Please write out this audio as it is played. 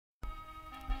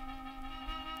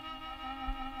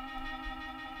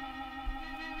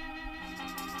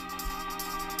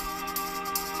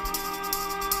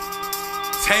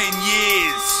10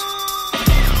 years.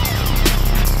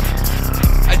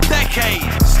 A decade.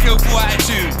 Skillful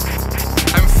attitude.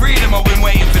 And freedom, I've been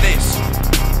waiting for this.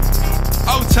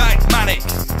 Old tight manic.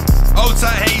 Old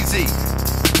tight hazy.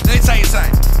 Let me tell you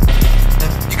something.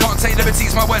 You can't take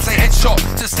liberties, my words say headshot.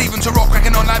 To Stephen to rock,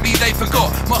 cracking on like me, they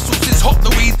forgot. Muscles is hot,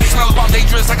 the weed smells, but I'm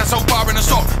dangerous like a soap bar in a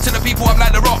sock. To the people, I'm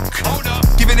like the rock. Hold up.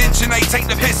 Give an inch and they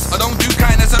take the piss. I don't do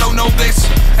kindness, I don't know bliss.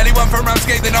 Anyone from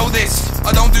Ramsgate, they know this. I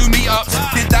don't do meetups,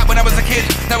 did that when I was a kid.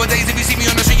 Nowadays, if you see me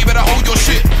on the street, you better hold your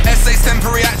shit. Essays,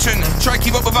 temporary action. Try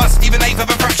keep up with us, even eighth of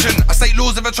a fraction. I state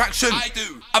laws of attraction. I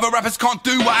do. Other rappers can't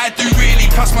do what I do, really.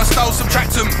 Plus my style,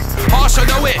 subtract them. Harsh, I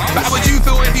know it, but how would you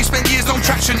feel if you spent years no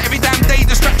traction? Every damn day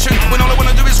distraction, when all I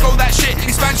wanna do is scroll that shit.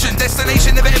 Expansion,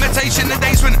 destination, never imitation. The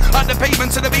days when up the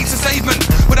pavement to the beats of savement.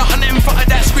 With a hunter in front of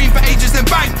that screen for ages, then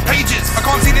bang, pages. I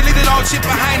can't see the little hardship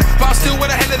behind, but I'm still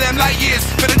with a hell of them light years.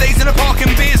 For the days in the park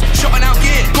and beers, shotting out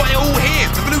gear, got it all here.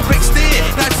 The blue quick steer,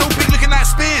 that's so big looking like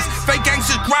spears. Fake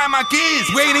gangsters grind my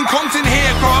gears. We ain't in Compton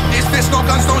here, bro. It's fists, no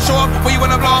guns, don't show up. Where you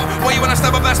wanna blow up, where you wanna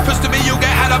stab up, that's push to me, you'll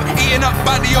get had up. Eating up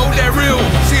by the old, they're real.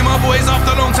 See my boys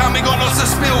after a long time, we got lots to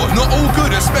spill. Not all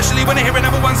good, especially when they hear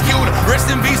another one's killed. Rest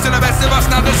in peace to the best of us,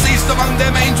 now deceased. Among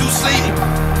them angels sleep.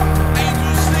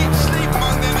 Angels sleep, sleep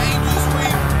among them angels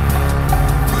weep.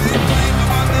 Weep, weep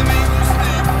among them angels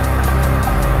sleep.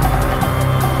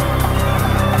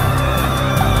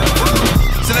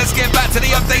 So let's get back to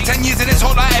the update. 10 years in this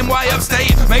hot like NY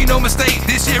upstate. Made no mistake,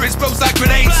 this year it blows like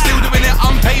grenades. Still doing it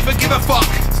unpaid, but give a fuck.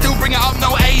 Still bring it up,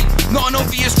 no aid. Not an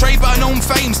obvious trade, but a known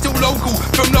fame. Still local,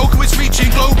 from local it's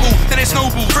reaching global. Then it's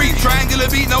noble, free, triangular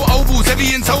beat, no ovals.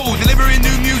 Heavy in total, delivering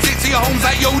new music to your homes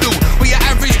like Yodel. We are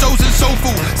average, chosen,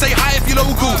 soulful. Say hi if you're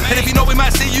local, and if you know we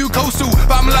might see you coastal.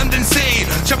 But I'm London City,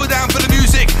 travel down for the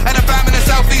music. And a fam in the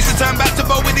southeast, return back to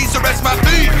Bow with these to rest my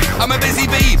feet. I'm a busy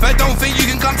bee, but don't think you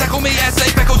can come tackle me. S.A.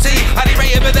 faculty, highly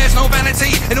rated, but there's no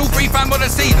vanity. In all free fan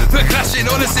modesty, but clashing,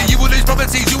 honestly, you will lose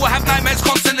properties. You will have nightmares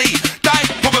constantly. Die,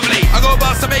 probably. I go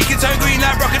bust to make it turn green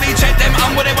like broccoli. Check them,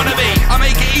 I'm what they wanna be. I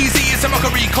make it easy, it's a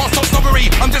mockery, can't stop snobbery.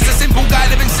 I'm just a simple guy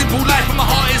living simple life, but my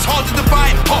heart is hard to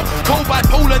define. Hot, cold,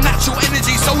 bipolar, natural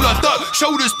energy, solar, dirt,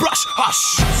 shoulders, brush,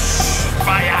 hush.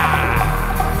 Fire.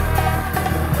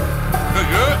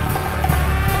 Yeah.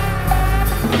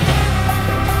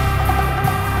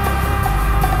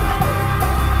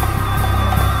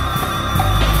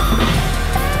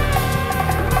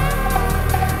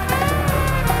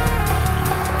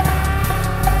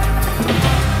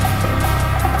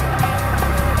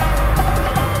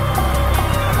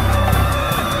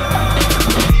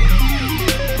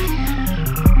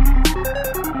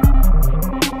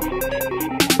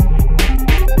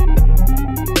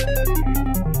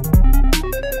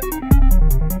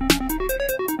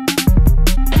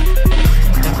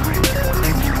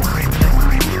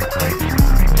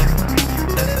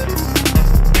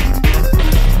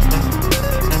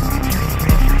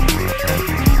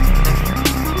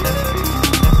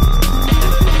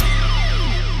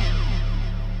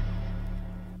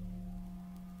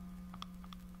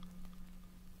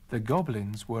 The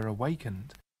goblins were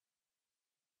awakened.